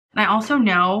And I also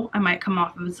know I might come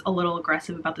off as a little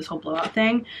aggressive about this whole blowout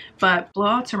thing, but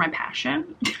blowouts are my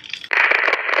passion.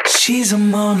 She's a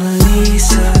Mona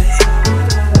Lisa.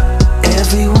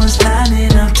 Everyone's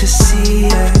lining up to see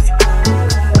her.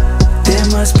 There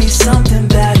must be something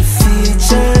about her features.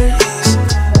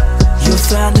 You'll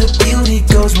find her beauty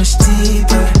goes much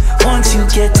deeper once you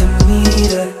get to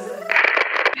meet her.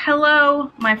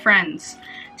 Hello, my friends.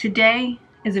 Today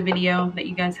is a video that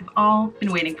you guys have all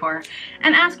been waiting for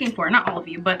and asking for. Not all of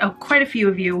you, but quite a few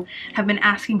of you have been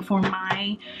asking for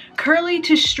my curly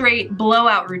to straight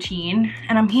blowout routine,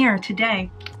 and I'm here today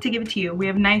to give it to you. We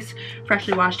have nice,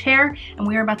 freshly washed hair, and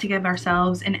we are about to give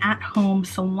ourselves an at-home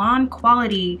salon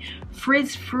quality,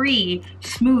 frizz-free,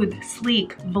 smooth,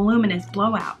 sleek, voluminous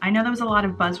blowout. I know that was a lot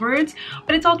of buzzwords,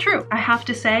 but it's all true. I have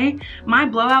to say, my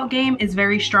blowout game is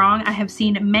very strong. I have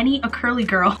seen many a curly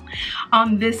girl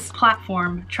on this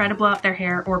platform try to blow out their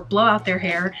hair or blow out their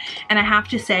hair, and I have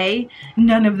to say,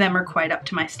 none of them are quite up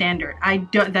to my standard.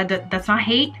 That's not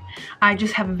hate. I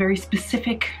just have very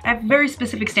specific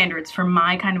standards for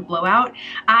my kind of blowout.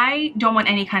 I don't want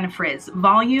any kind of frizz.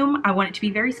 Volume, I want it to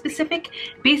be very specific.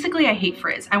 Basically, I hate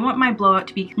frizz. I want my blowout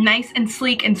to be nice and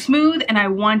sleek and smooth, and I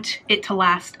want it to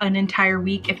last an entire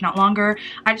week, if not longer.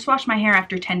 I just washed my hair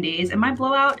after 10 days, and my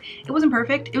blowout, it wasn't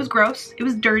perfect. It was gross. It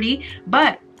was dirty,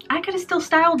 but I could have still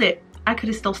styled it. I could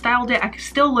have still styled it. I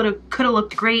could have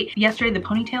looked great. Yesterday, the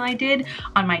ponytail I did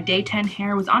on my day 10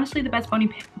 hair was honestly the best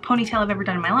ponytail I've ever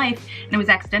done in my life, and it was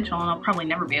accidental, and I'll probably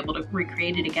never be able to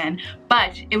recreate it again,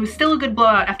 but it was still a good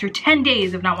blowout after 10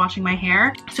 days of not washing my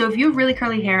hair. So if you have really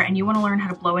curly hair and you want to learn how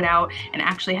to blow it out and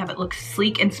actually have it look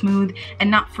sleek and smooth and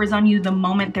not frizz on you the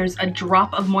moment there's a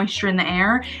drop of moisture in the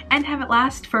air, and have it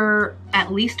last for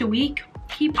at least a week,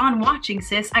 keep on watching,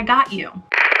 sis. I got you.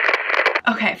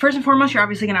 Okay, first and foremost, you're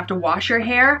obviously gonna have to wash your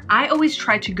hair. I always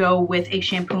try to go with a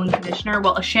shampoo and conditioner,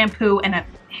 well, a shampoo and a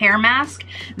hair mask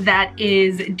that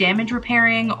is damage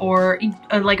repairing, or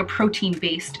like a protein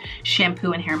based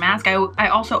shampoo and hair mask. I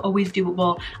also always do,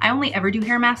 well, I only ever do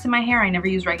hair masks in my hair. I never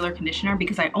use regular conditioner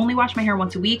because I only wash my hair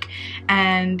once a week,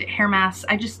 and hair masks,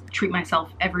 I just treat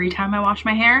myself every time I wash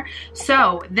my hair.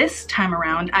 So this time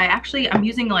around, I'm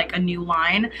using like a new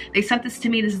line. They sent this to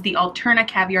me. This is the Alterna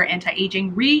Caviar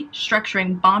Anti-Aging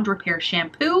Restructuring Bond Repair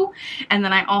Shampoo, and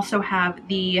then I also have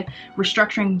the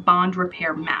Restructuring Bond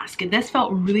Repair Mask. This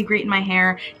felt really great in my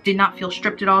hair, did not feel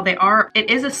stripped at all. It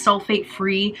is a sulfate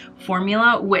free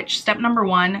formula, which step number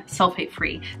one, sulfate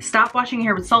free. Stop washing your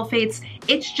hair with sulfates.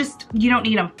 It's just, you don't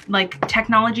need them. Like,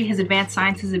 technology has advanced,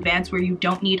 science has advanced, where you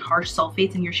don't need harsh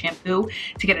sulfates in your shampoo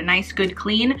to get a nice good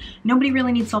clean. Nobody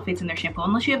really needs sulfates in their shampoo.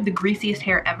 Unless you have the greasiest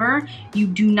hair ever, you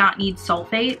do not need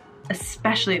sulfate,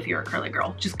 especially if you're a curly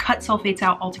girl. Just cut sulfates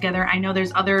out altogether. I know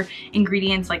there's other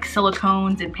ingredients like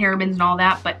silicones and parabens and all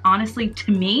that, but honestly,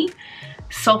 to me,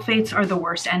 sulfates are the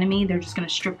worst enemy. They're just gonna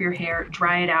strip your hair,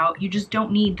 dry it out. You just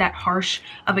don't need that harsh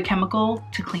of a chemical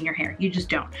to clean your hair. You just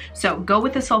don't. So go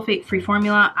with the sulfate-free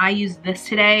formula. I used this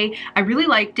today. I really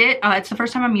liked it. It's the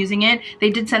first time I'm using it. They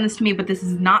did send this to me, but this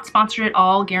is not sponsored at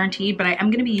all, guaranteed, but I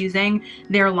am gonna be using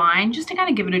their line just to kind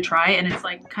of give it a try, and it's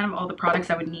like kind of all the products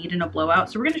I would need in a blowout,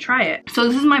 so we're gonna try it. So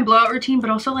this is my blowout routine, but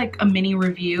also like a mini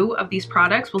review of these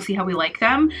products. We'll see how we like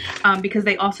them, because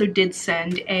they also did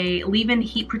send a leave-in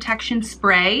heat protection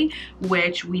spray,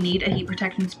 which we need a heat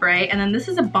protection spray, and then this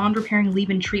is a bond repairing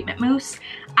leave-in treatment mousse.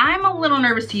 I'm a little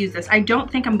nervous to use this. I don't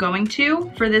think I'm going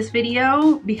to for this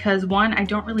video because, one, I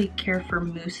don't really care for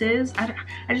mousses.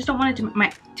 I just don't want it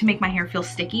to make my hair feel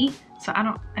sticky. So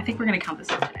I think we're gonna count this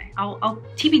out today. I'll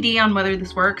TBD on whether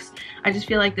this works. I just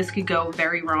feel like this could go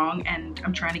very wrong, and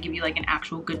I'm trying to give you like an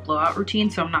actual good blowout routine,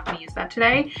 so I'm not gonna use that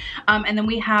today. And then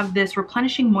we have this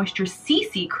Replenishing Moisture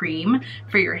CC cream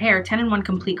for your hair, 10-in-1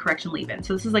 complete correction leave-in.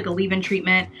 So this is like a leave-in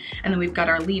treatment, and then we've got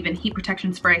our leave-in heat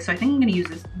protection spray. So I think I'm gonna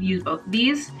use both of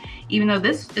these, even though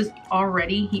this is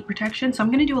already heat protection. So I'm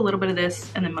gonna do a little bit of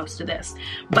this and then most of this.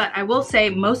 But I will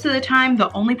say, most of the time,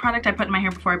 the only product I put in my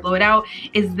hair before I blow it out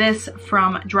is this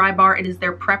from Dry Bar. It is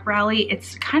their Prep Rally.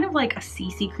 It's kind of like a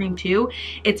CC cream too.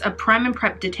 It's a prime and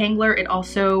prep detangler. It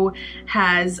also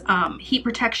has heat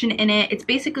protection in it. It's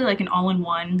basically like an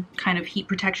all-in-one kind of heat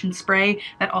protection spray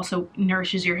that also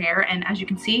nourishes your hair, and as you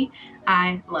can see,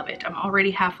 I love it. I'm already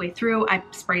halfway through. I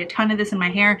spray a ton of this in my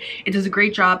hair. It does a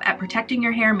great job at protecting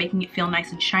your hair, making it feel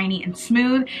nice and shiny and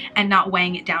smooth, and not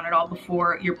weighing it down at all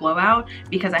before your blowout,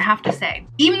 because I have to say,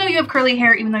 even though you have curly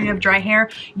hair, even though you have dry hair,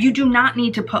 you do not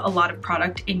need to put a lot lot of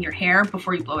product in your hair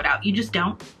before you blow it out. You just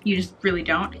don't. You just really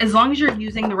don't. As long as you're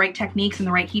using the right techniques and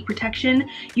the right heat protection,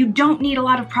 you don't need a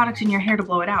lot of product in your hair to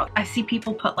blow it out. I see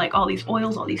people put like all these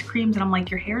oils, all these creams, and I'm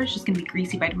like, your hair is just gonna be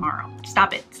greasy by tomorrow.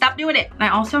 Stop it. Stop doing it. And I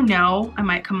also know I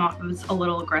might come off as a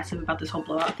little aggressive about this whole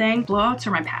blowout thing. Blowouts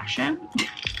are my passion.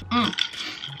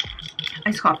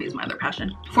 Iced coffee is my other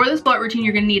passion. For this blowout routine,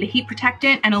 you're gonna need a heat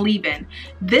protectant and a leave-in.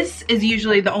 This is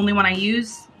usually the only one I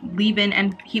use, leave-in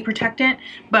and heat protectant.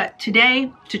 But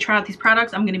today, to try out these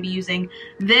products, I'm gonna be using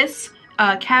this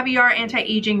Caviar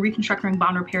Anti-Aging Reconstructing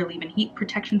Bond Repair Leave-In Heat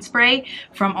Protection Spray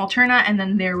from Alterna, and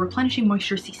then their Replenishing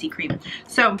Moisture CC Cream.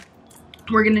 So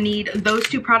we're gonna need those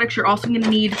two products. You're also gonna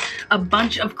need a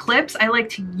bunch of clips. I like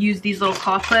to use these little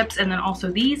claw clips, and then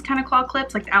also these kind of claw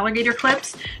clips, like the alligator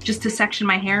clips, just to section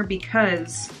my hair,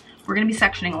 because we're gonna be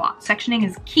sectioning a lot. Sectioning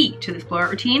is key to this blowout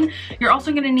routine. You're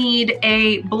also gonna need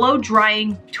a blow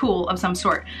drying tool of some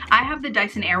sort. I have the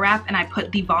Dyson Airwrap, and I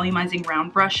put the volumizing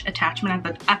round brush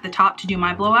attachment at the top to do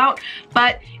my blowout.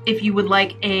 But if you would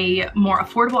like a more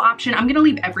affordable option, I'm gonna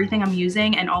leave everything I'm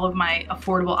using and all of my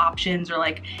affordable options, or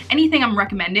like anything I'm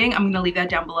recommending, I'm gonna leave that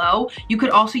down below. You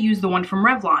could also use the one from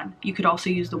Revlon. You could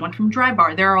also use the one from Dry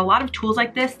Bar. There are a lot of tools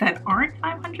like this that aren't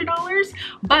 $500,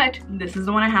 but this is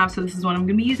the one I have, so this is what I'm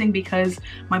gonna be using, because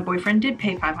my boyfriend did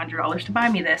pay $500 to buy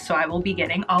me this, so I will be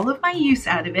getting all of my use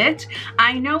out of it.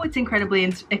 I know it's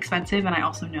incredibly expensive, and I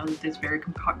also know that there's very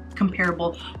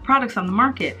comparable products on the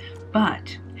market,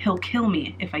 but he'll kill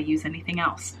me if I use anything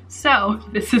else. So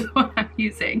this is what I'm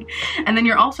using. And then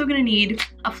you're also gonna need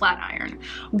a flat iron.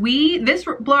 This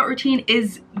blowout routine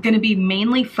is gonna be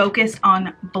mainly focused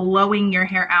on blowing your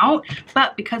hair out,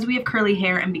 but because we have curly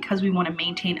hair and because we wanna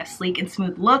maintain a sleek and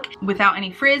smooth look without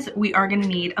any frizz, we are gonna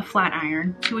need a flat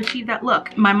iron to achieve that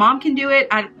look. My mom can do it,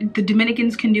 the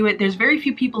Dominicans can do it. There's very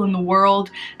few people in the world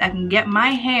that can get my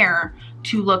hair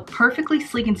to look perfectly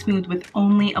sleek and smooth with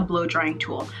only a blow drying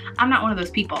tool. I'm not one of those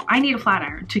people. I need a flat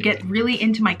iron to get really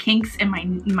into my kinks and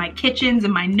my kitchens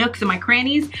and my nooks and my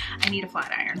crannies. I need a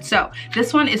flat iron. So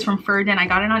this one is from Ferdinand. I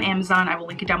got it on Amazon. I will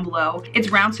link it down below. It's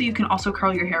round, so you can also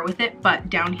curl your hair with it, but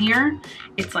down here,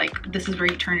 it's like, this is where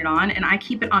you turn it on, and I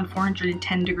keep it on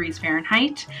 410 degrees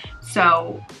Fahrenheit.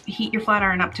 So heat your flat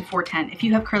iron up to 410. If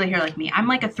you have curly hair like me, I'm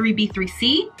like a 3B,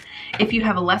 3C. If you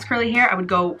have a less curly hair, I would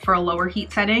go for a lower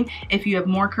heat setting. If you have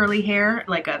more curly hair,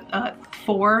 like a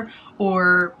 4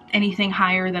 or anything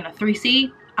higher than a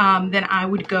 3C, then I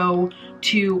would go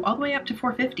to all the way up to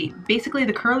 450. Basically,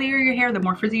 the curlier your hair, the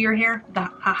more frizzy your hair, the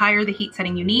higher the heat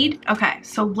setting you need. Okay,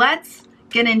 so let's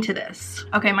get into this.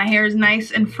 Okay, my hair is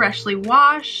nice and freshly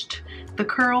washed. The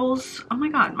curls, oh my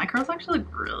God, my curls actually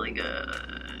look really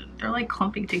good. They're like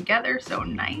clumping together so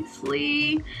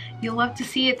nicely. You'll love to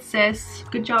see it, sis.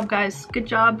 Good job, guys. Good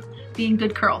job being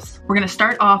good curls. We're gonna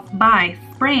start off by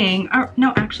spraying, or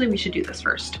no, actually we should do this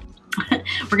first.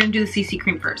 We're gonna do the CC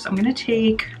cream first. I'm gonna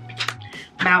take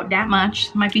about that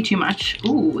much. Might be too much.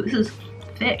 Ooh, this is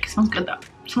thick. Smells good though.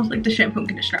 Smells like the shampoo and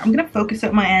conditioner. I'm gonna focus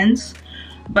at my ends,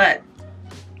 but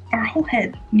our whole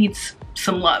head needs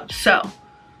some love. So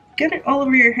get it all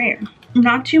over your hair.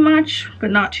 Not too much, but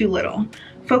not too little.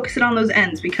 Focus it on those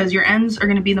ends, because your ends are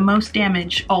gonna be the most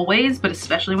damage always, but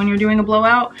especially when you're doing a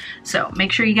blowout. So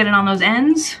make sure you get it on those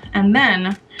ends, and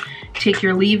then take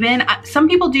your leave-in. Some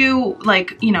people do,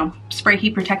 like, you know, spray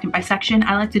heat protectant by section.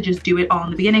 I like to just do it all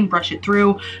in the beginning, brush it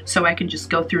through, so I can just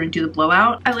go through and do the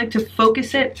blowout. I like to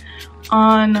focus it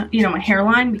on, you know, my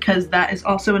hairline, because that is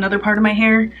also another part of my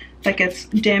hair that gets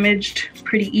damaged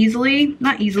pretty easily.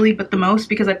 Not easily, but the most,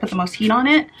 because I put the most heat on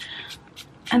it.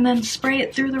 And then spray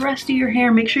it through the rest of your hair.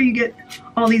 Make sure you get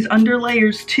all these under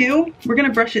layers too. We're gonna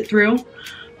brush it through,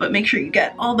 but make sure you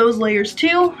get all those layers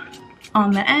too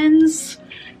on the ends.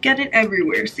 Get it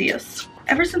everywhere, see us.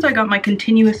 Ever since I got my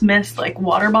continuous mist like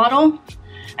water bottle,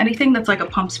 anything that's like a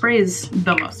pump spray is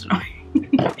the most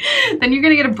annoying. Then you're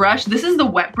gonna get a brush. This is the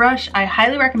wet brush. I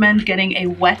highly recommend getting a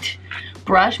wet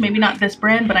brush. Maybe not this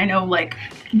brand, but I know like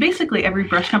basically every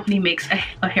brush company makes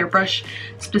a hairbrush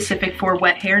specific for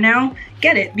wet hair now.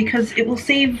 Get it, because it will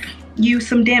save you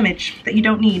some damage that you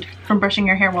don't need from brushing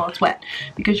your hair while it's wet,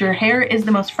 because your hair is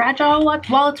the most fragile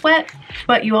while it's wet,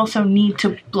 but you also need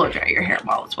to blow dry your hair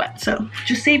while it's wet. So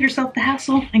just save yourself the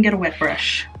hassle and get a wet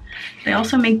brush. They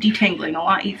also make detangling a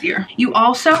lot easier. You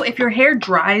also, if your hair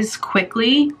dries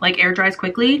quickly, like air dries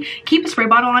quickly, keep a spray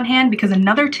bottle on hand, because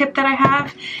another tip that I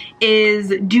have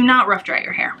is do not rough dry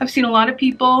your hair. I've seen a lot of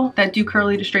people that do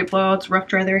curly to straight blowouts rough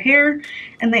dry their hair,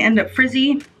 and they end up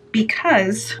frizzy.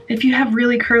 because if you have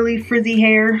really curly frizzy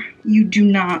hair, you do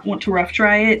not want to rough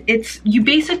dry it. You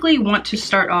basically want to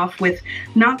start off with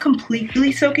not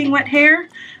completely soaking wet hair,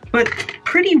 but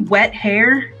pretty wet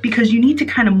hair, because you need to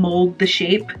kind of mold the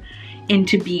shape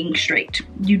into being straight.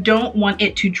 You don't want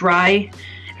it to dry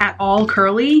at all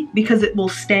curly, because it will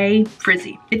stay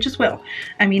frizzy. It just will.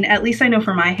 I mean, at least I know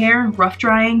for my hair, rough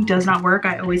drying does not work.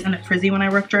 I always end up frizzy when I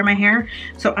rough dry my hair.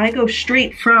 So I go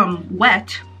straight from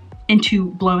wet into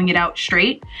blowing it out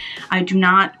straight. I do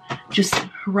not just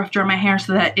rough dry my hair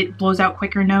so that it blows out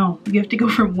quicker. No, you have to go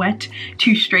from wet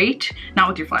to straight. Not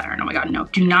with your flat iron, oh my God, no.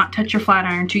 Do not touch your flat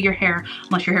iron to your hair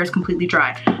unless your hair is completely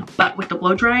dry. But with the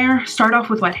blow dryer, start off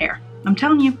with wet hair. I'm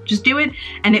telling you, just do it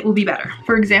and it will be better.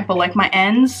 For example, like my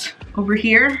ends over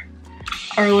here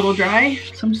are a little dry,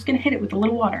 so I'm just gonna hit it with a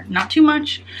little water. Not too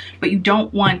much, but you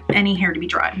don't want any hair to be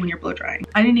dry when you're blow drying.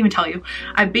 I didn't even tell you.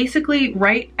 I basically,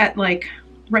 right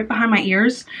behind my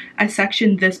ears, I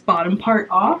sectioned this bottom part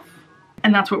off,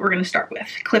 and that's what we're gonna start with.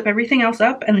 Clip everything else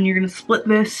up, and then you're gonna split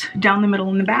this down the middle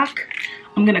and the back.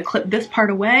 I'm gonna clip this part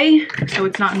away so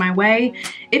it's not in my way.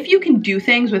 If you can do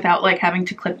things without like having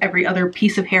to clip every other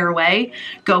piece of hair away,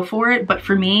 go for it. But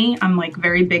for me, I'm like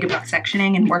very big about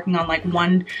sectioning and working on like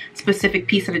one specific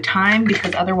piece at a time,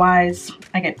 because otherwise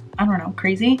I get, I don't know,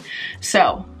 crazy.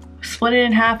 So split it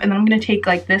in half, and then I'm gonna take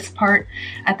like this part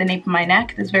at the nape of my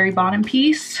neck, this very bottom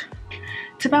piece.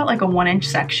 It's about like a 1-inch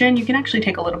section. You can actually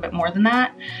take a little bit more than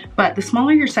that, but the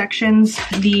smaller your sections,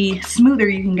 the smoother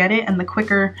you can get it and the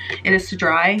quicker it is to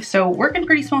dry. So work in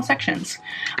pretty small sections.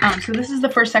 So this is the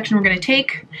first section we're gonna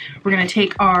take. We're gonna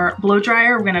take our blow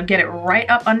dryer, we're gonna get it right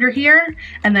up under here,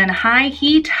 and then high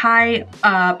heat, high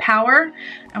power,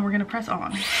 and we're gonna press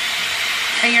on.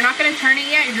 And you're not gonna turn it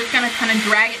yet, you're just gonna kind of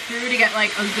drag it through to get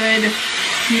like a good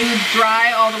smooth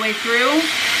dry all the way through.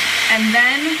 And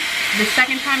then the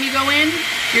second time you go in,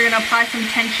 you're gonna apply some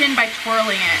tension by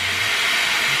twirling it.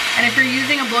 And if you're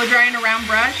using a blow dryer and a round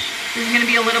brush, this is gonna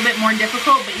be a little bit more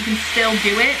difficult, but you can still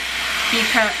do it,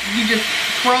 because you just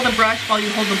twirl the brush while you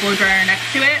hold the blow dryer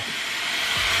next to it.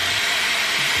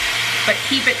 But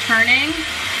keep it turning,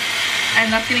 and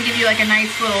that's gonna give you like a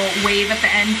nice little wave at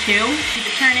the end too.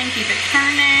 Keep it turning, keep it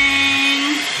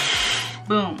turning.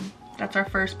 Boom, that's our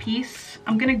first piece.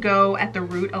 I'm gonna go at the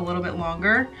root a little bit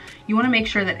longer. You wanna make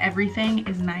sure that everything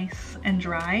is nice and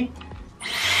dry.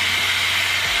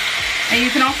 And you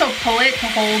can also pull it to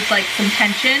hold like some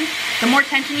tension. The more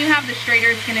tension you have, the straighter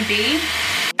it's gonna be.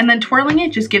 And then twirling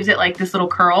it just gives it like this little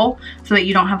curl so that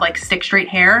you don't have like stick straight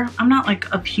hair. I'm not like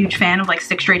a huge fan of like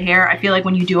stick straight hair. I feel like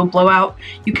when you do a blowout,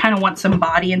 you kind of want some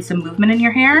body and some movement in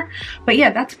your hair. But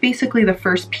yeah, that's basically the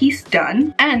first piece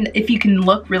done. And if you can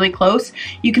look really close,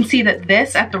 you can see that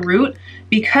this at the root,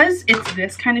 because it's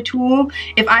this kind of tool,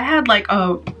 if I had like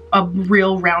a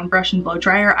real round brush and blow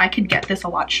dryer, I could get this a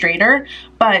lot straighter,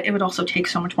 but it would also take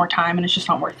so much more time and it's just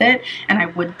not worth it. And I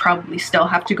would probably still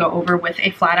have to go over with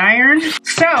a flat iron.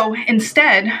 So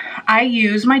instead, I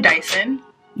use my Dyson.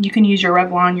 You can use your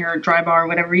Revlon, your Dry Bar,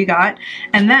 whatever you got.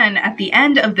 And then at the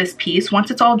end of this piece,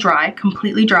 once it's all dry,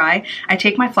 completely dry, I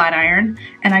take my flat iron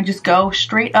and I just go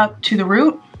straight up to the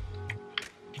root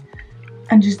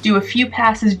and just do a few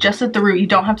passes just at the root. You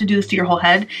don't have to do this to your whole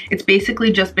head. It's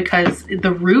basically just because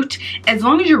the root, as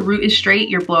long as your root is straight,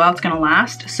 your blowout's gonna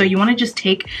last. So you wanna just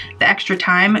take the extra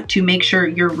time to make sure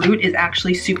your root is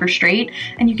actually super straight.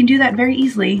 And you can do that very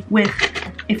easily with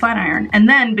a flat iron. And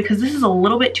then, because this is a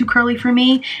little bit too curly for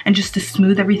me, and just to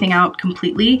smooth everything out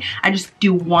completely, I just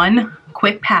do one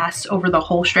quick pass over the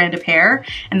whole strand of hair,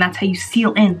 and that's how you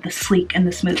seal in the sleek and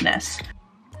the smoothness.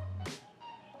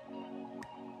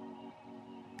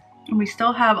 And we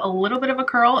still have a little bit of a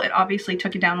curl. It obviously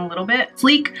took it down a little bit.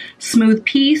 Sleek, smooth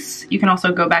piece. You can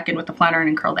also go back in with the flat iron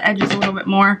and curl the edges a little bit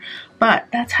more, but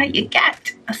that's how you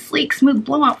get a sleek, smooth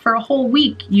blowout for a whole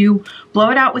week. You blow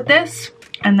it out with this,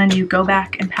 and then you go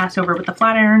back and pass over with the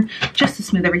flat iron just to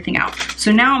smooth everything out.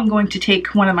 So now I'm going to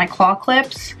take one of my claw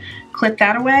clips, clip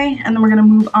that away, and then we're gonna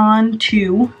move on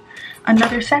to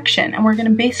another section, and we're gonna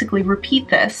basically repeat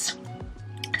this.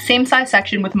 Same size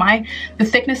section with the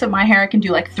thickness of my hair. I can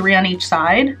do like 3 on each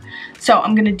side. So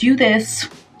I'm gonna do this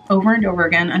over and over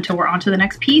again until we're on to the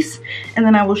next piece, and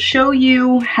then I will show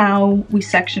you how we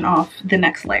section off the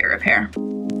next layer of hair.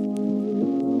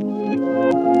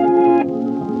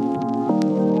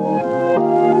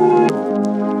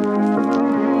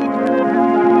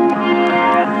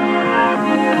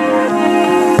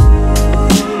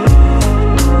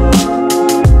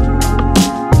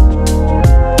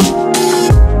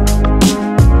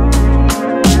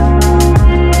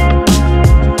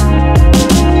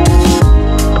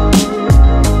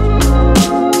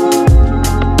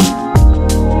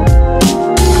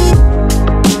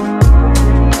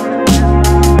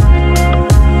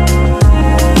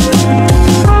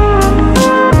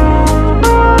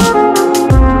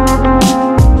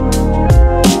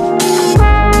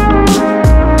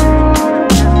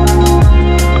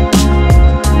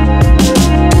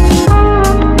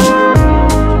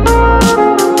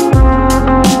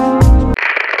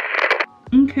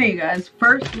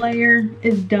 layer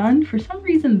is done. For some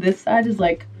reason, this side is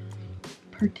like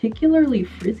particularly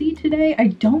frizzy today. I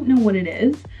don't know what it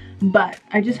is, but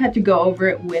I just had to go over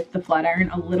it with the flat iron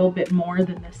a little bit more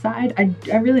than this side.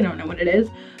 I really don't know what it is,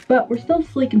 but we're still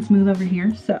sleek and smooth over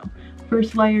here. So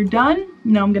first layer done.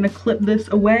 Now I'm gonna clip this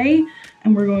away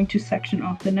and we're going to section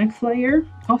off the next layer.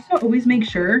 Also, always make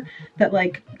sure that,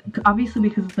 like, obviously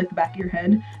because it's like the back of your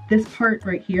head, this part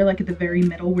right here, like at the very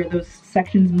middle where those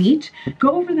sections meet, go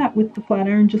over that with the flat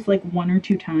iron just like 1 or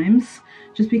 2 times,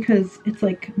 just because it's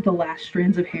like the last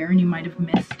strands of hair and you might have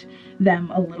missed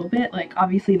them a little bit. Like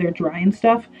obviously they're dry and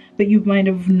stuff, but you might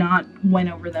have not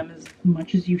went over them as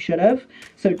much as you should have.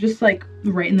 So just like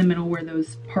right in the middle where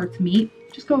those parts meet,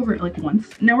 just go over it like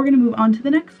once. Now we're gonna move on to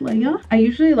the next layer. I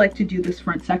usually like to do this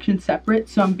front section separate,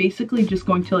 so I'm basically just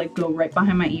going to like go right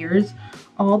behind my ears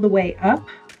all the way up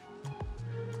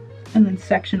and then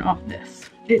section off this.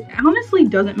 It honestly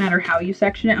doesn't matter how you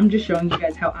section it. I'm just showing you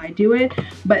guys how I do it,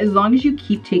 but as long as you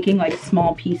keep taking like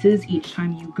small pieces each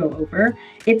time you go over,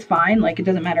 it's fine. Like it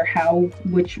doesn't matter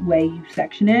which way you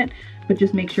section it, but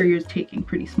just make sure you're taking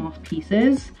pretty small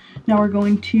pieces. Now we're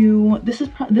going to, this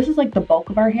is like the bulk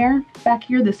of our hair back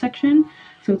here, this section,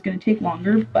 so it's going to take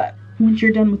longer, but once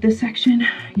you're done with this section,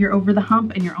 you're over the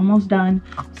hump and you're almost done.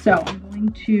 So I'm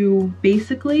going to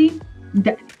basically,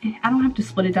 I don't have to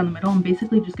split it down the middle. I'm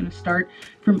basically just going to start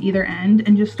from either end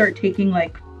and just start taking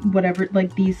like whatever,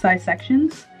 like these size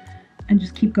sections, and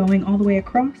just keep going all the way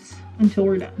across until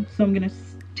we're done. So I'm going to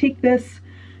take this,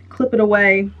 clip it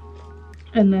away,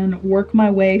 and then work my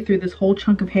way through this whole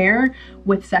chunk of hair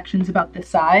with sections about this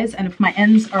size. And if my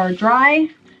ends are dry,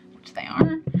 which they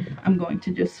are, I'm going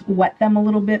to just wet them a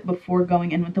little bit before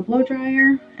going in with the blow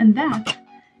dryer. And that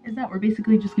is that. We're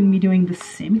basically just gonna be doing the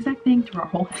same exact thing through our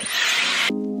whole head.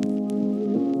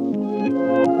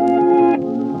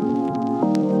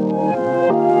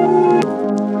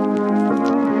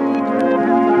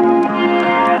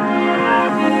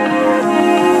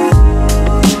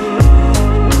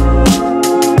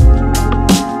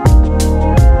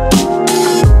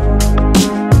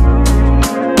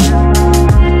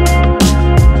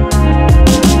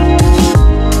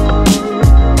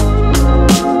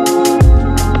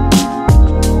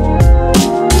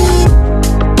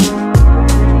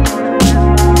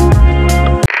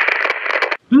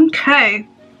 Okay,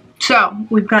 so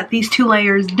we've got these 2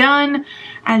 layers done.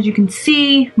 As you can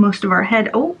see, most of our head,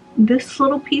 oh, this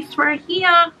little piece right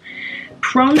here,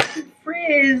 prone to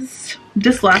frizz.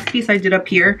 This last piece I did up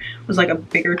here was like a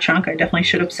bigger chunk. I definitely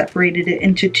should have separated it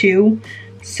into 2.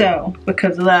 So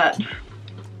because of that,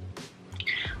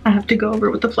 I have to go over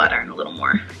it with the flat iron a little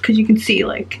more, because you can see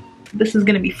like this is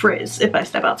gonna be frizz if I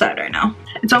step outside right now.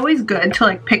 It's always good to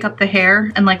like pick up the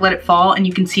hair and like let it fall, and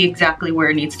you can see exactly where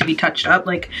it needs to be touched up.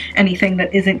 Like anything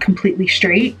that isn't completely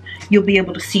straight, you'll be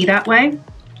able to see that way.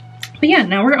 But yeah,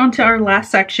 now we're on to our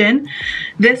last section.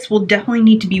 This will definitely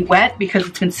need to be wet because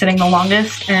it's been sitting the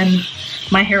longest, and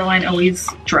my hairline always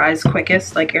dries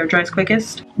quickest, like air dries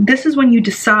quickest. This is when you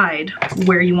decide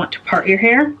where you want to part your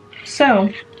hair. So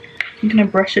I'm gonna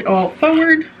brush it all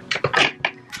forward.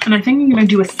 And I think I'm gonna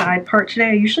do a side part today.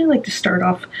 I usually like to start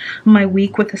off my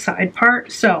week with a side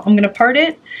part. So I'm gonna part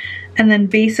it, and then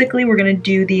basically we're gonna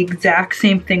do the exact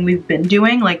same thing we've been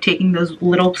doing, like taking those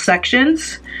little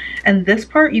sections. And this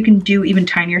part you can do even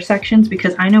tinier sections,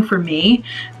 because I know for me,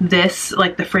 this,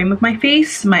 like the frame of my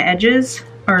face, my edges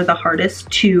are the hardest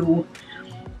to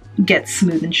get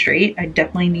smooth and straight. I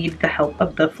definitely need the help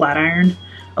of the flat iron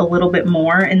a little bit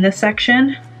more in this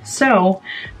section. So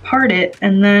part it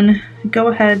and then go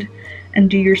ahead and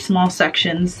do your small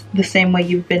sections the same way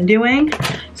you've been doing.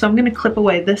 So I'm gonna clip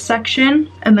away this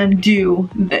section and then do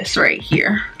this right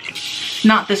here.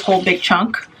 Not this whole big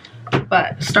chunk,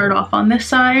 but start off on this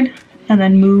side and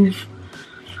then move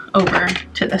over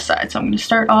to this side. So I'm gonna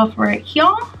start off right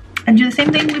here and do the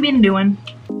same thing we've been doing.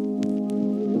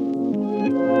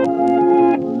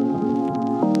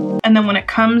 And then when it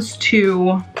comes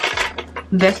to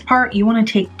this part, you want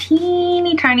to take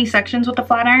teeny tiny sections with the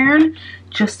flat iron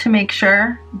just to make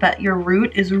sure that your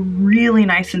root is really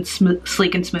nice and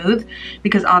sleek and smooth,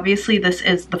 because obviously this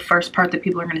is the first part that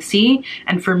people are going to see,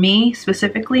 and for me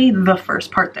specifically, the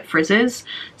first part that frizzes.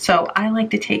 So I like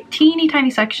to take teeny tiny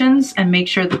sections and make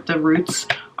sure that the roots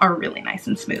are really nice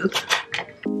and smooth.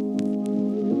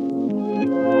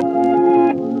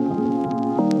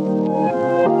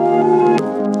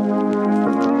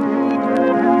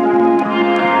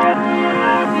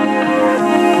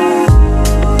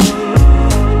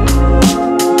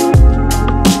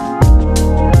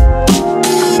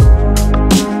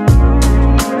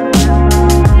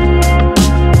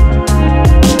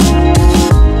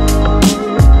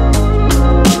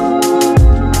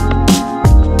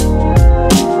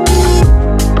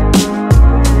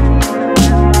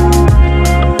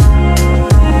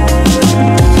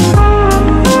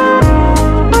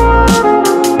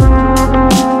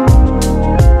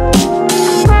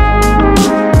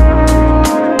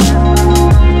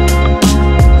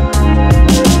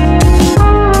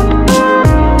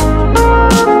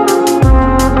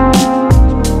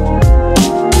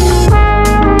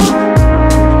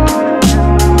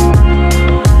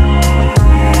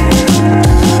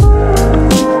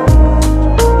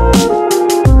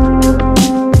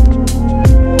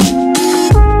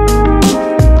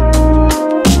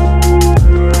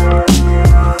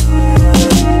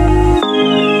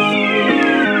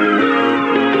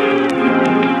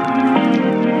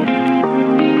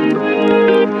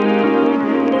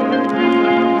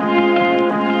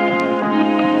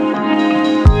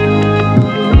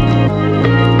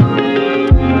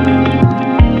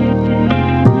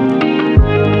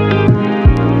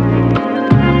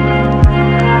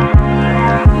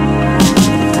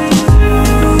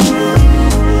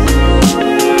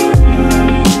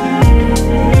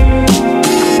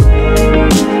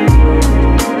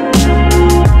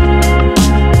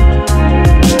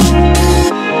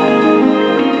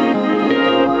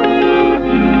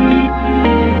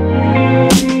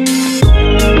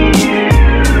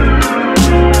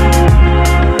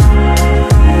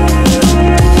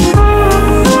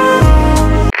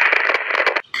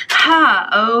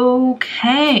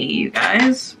 Okay, you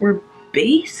guys, we're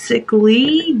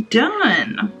basically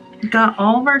done. Got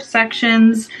all of our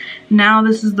sections. Now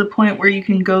this is the point where you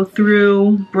can go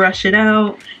through, brush it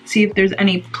out, see if there's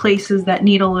any places that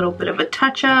need a little bit of a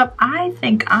touch up. I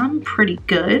think I'm pretty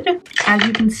good. As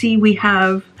you can see, we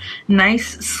have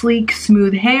nice, sleek,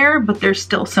 smooth hair, but there's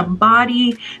still some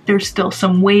body. There's still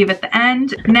some wave at the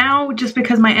end. Now, just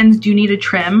because my ends do need a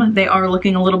trim, they are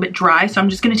looking a little bit dry, so I'm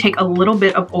just gonna take a little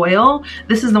bit of oil.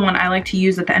 This is the one I like to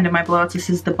use at the end of my blowouts. This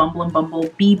is the Bumble and Bumble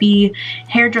BB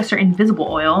Hairdresser Invisible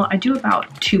Oil. I do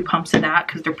about 2 pumps of that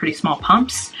because they're pretty small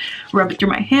pumps. Rub it through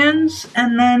my hands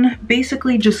and then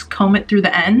basically just comb it through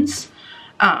the ends.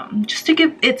 Just to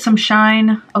give it some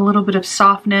shine, a little bit of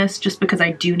softness, just because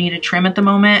I do need a trim at the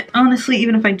moment. Honestly,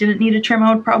 even if I didn't need a trim,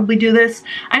 I would probably do this.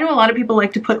 I know a lot of people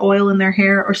like to put oil in their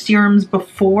hair or serums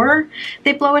before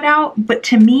they blow it out, but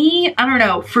to me, I don't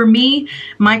know. For me,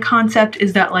 my concept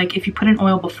is that like if you put an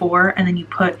oil before and then you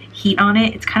put heat on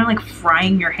it, it's kind of like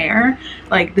frying your hair.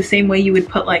 Like the same way you would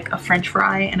put like a French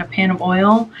fry in a pan of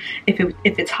oil. If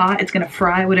it's hot, it's gonna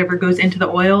fry whatever goes into the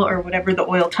oil or whatever the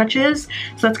oil touches.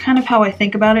 So that's kind of how I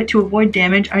think about it. To avoid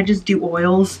damage, I just do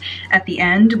oils at the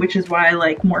end, which is why I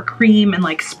like more cream and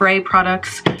like spray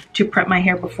products to prep my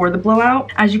hair before the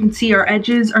blowout. As you can see, our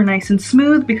edges are nice and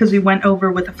smooth because we went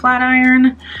over with a flat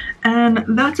iron, and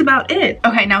that's about it.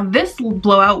 Okay, now this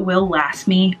blowout will last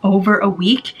me over a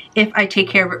week if I take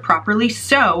care of it properly.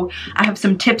 So I have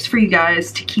some tips for you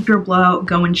guys to keep your blowout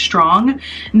going strong.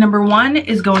 Number 1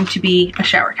 is going to be a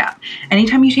shower cap.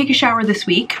 Anytime you take a shower this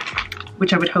week,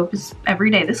 which I would hope is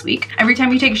every day this week. Every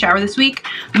time you take a shower this week,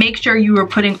 make sure you are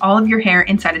putting all of your hair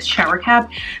inside a shower cap.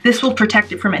 This will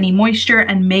protect it from any moisture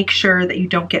and make sure that you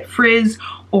don't get frizz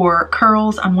or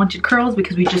curls, unwanted curls,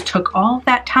 because we just took all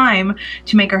that time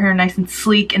to make our hair nice and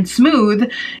sleek and smooth.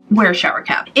 Wear a shower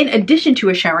cap. In addition to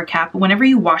a shower cap, whenever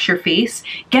you wash your face,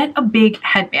 get a big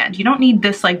headband. You don't need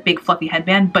this like big fluffy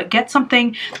headband, but get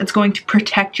something that's going to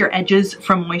protect your edges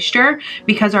from moisture,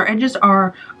 because our edges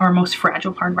are our most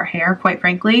fragile part of our hair, quite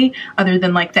frankly, other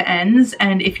than like the ends.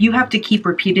 And if you have to keep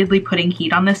repeatedly putting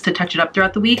heat on this to touch it up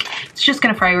throughout the week, it's just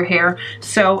gonna fry your hair.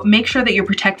 So make sure that you're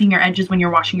protecting your edges when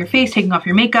you're washing your face, taking off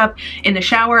your makeup. In the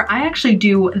shower, I actually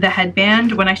do the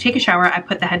headband. When I take a shower, I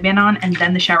put the headband on and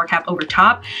then the shower cap over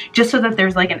top, just so that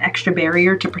there's like an extra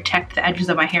barrier to protect the edges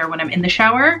of my hair when I'm in the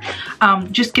shower.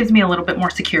 Just gives me a little bit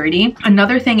more security.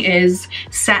 Another thing is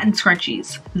satin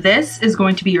scrunchies. This is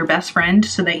going to be your best friend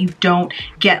so that you don't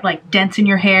get like dents in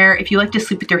your hair. If you like to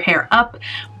sleep with your hair up,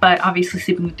 but obviously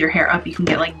sleeping with your hair up, you can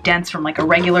get like dents from like a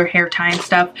regular hair tie and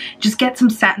stuff. Just get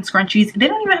some satin scrunchies. They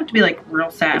don't even have to be like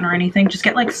real satin or anything. Just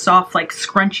get like soft like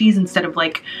scrunchies instead of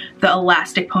like the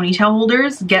elastic ponytail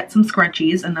holders. Get some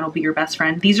scrunchies and that'll be your best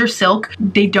friend. These are silk.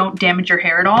 They don't damage your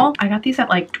hair at all. I got these at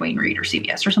like Dwayne Reed or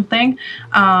CVS or something.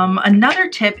 Another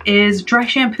tip is dry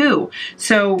shampoo.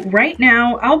 So right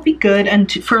now I'll be good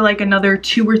for like another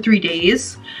 2 or 3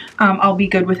 days. I'll be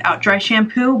good without dry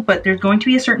shampoo, but there's going to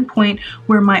be a certain point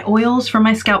where my oils from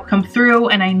my scalp come through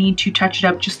and I need to touch it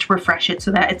up just to refresh it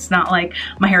so that it's not like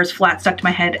my hair is flat stuck to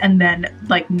my head and then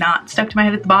like not stuck to my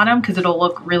head at the bottom, because it'll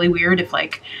look really weird if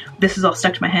like this is all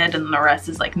stuck to my head and the rest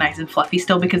is like nice and fluffy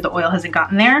still because the oil hasn't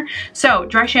gotten there. So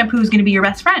dry shampoo is gonna be your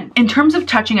best friend. In terms of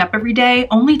touching up every day,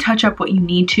 only touch up what you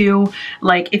need to.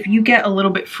 Like if you get a little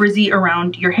bit frizzy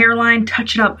around your hairline,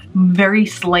 touch it up very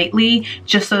slightly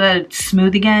just so that it's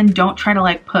smooth again. Don't try to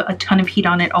like put a ton of heat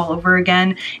on it all over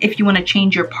again. If you want to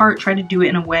change your part, try to do it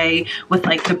in a way with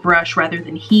like the brush rather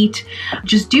than heat.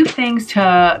 Just do things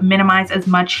to minimize as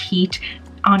much heat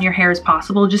on your hair as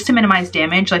possible, just to minimize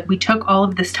damage. Like we took all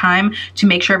of this time to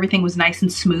make sure everything was nice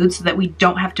and smooth so that we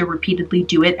don't have to repeatedly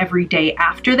do it every day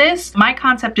after this. My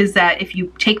concept is that if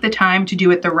you take the time to do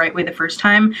it the right way the first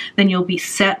time, then you'll be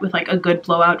set with like a good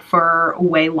blowout for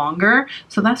way longer.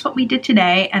 So that's what we did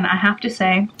today, and I have to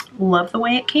say, love the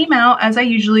way it came out, as I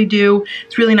usually do.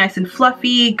 It's really nice and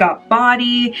fluffy, got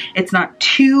body. It's not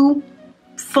too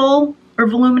full or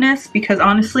voluminous, because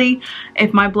honestly,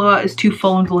 if my blowout is too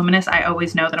full and voluminous, I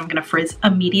always know that I'm gonna frizz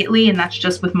immediately, and that's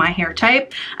just with my hair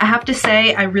type. I have to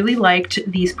say, I really liked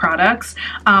these products.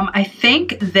 I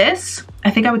think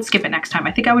I would skip it next time.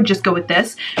 I think I would just go with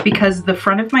this, because the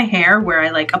front of my hair where I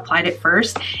like applied it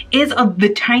first is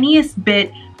the tiniest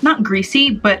bit, not greasy,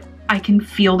 but I can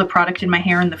feel the product in my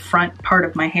hair in the front part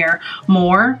of my hair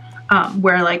more.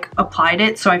 Where I like applied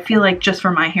it. So I feel like just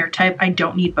for my hair type, I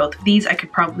don't need both of these. I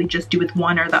could probably just do with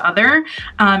one or the other.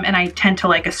 And I tend to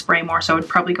like a spray more, so I would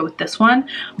probably go with this one.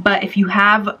 But if you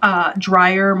have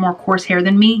drier, more coarse hair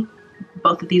than me,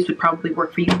 both of these would probably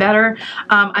work for you better.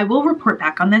 I will report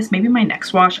back on this. Maybe my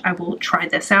next wash I will try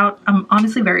this out. I'm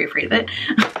honestly very afraid of it.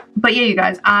 But yeah, you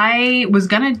guys, I was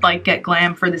gonna like get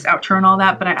glam for this outro and all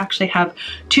that, but I actually have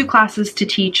 2 classes to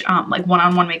teach, like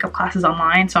one-on-one makeup classes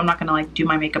online, so I'm not gonna like do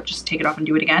my makeup, just take it off and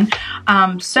do it again.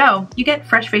 So you get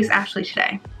fresh face Ashley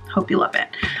today. Hope you love it.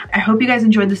 I hope you guys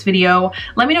enjoyed this video.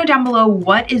 Let me know down below,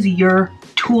 what is your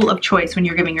tool of choice when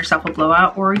you're giving yourself a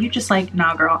blowout, or are you just like,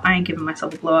 nah girl, I ain't giving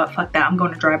myself a blowout, fuck that, I'm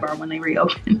going to Dry Bar when they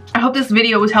reopen. I hope this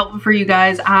video was helpful for you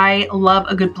guys. I love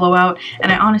a good blowout,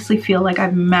 and I honestly feel like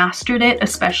I've mastered it,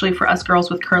 especially for us girls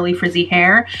with curly frizzy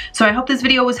hair. So I hope this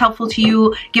video was helpful to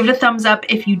you. Give it a thumbs up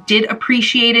if you did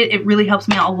appreciate it. It really helps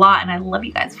me out a lot, and I love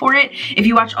you guys for it. If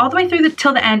you watched all the way through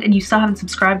till the end and you still haven't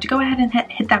subscribed, go ahead and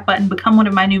hit that button, become one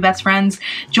of my new best friends,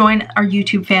 join our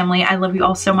YouTube family. I love you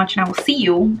all so much, and I will see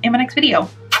you in my next video.